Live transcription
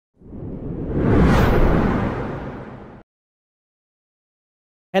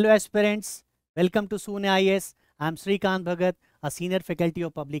Hello aspirants, welcome to Sunya IAS. I am Shrikant Bhagat, a senior faculty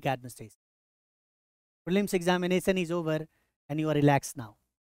of public administration. Prelims examination is over and you are relaxed now.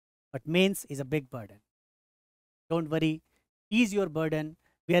 But mains is a big burden. Don't worry, ease your burden.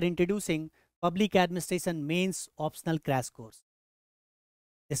 We are introducing public administration mains optional crash course.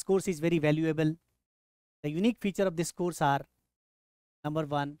 This course is very valuable. The unique feature of this course are: number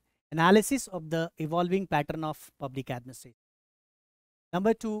one, analysis of the evolving pattern of public administration.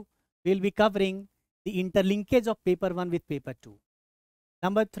 Number two, we will be covering the interlinkage of paper 1 with paper 2.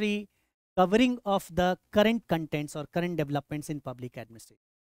 Number three, covering of the current contents or current developments in public administration.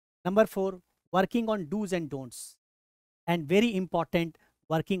 Number four, working on do's and don'ts. And very important,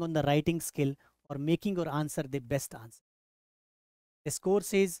 working on the writing skill or making your answer the best answer. This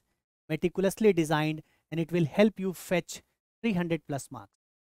course is meticulously designed and it will help you fetch 300 plus marks.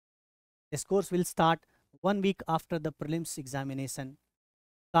 This course will start 1 week after the prelims examination.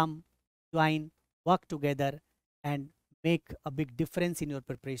 Come, join, work together and make a big difference in your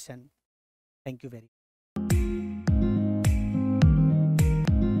preparation. Thank you very much.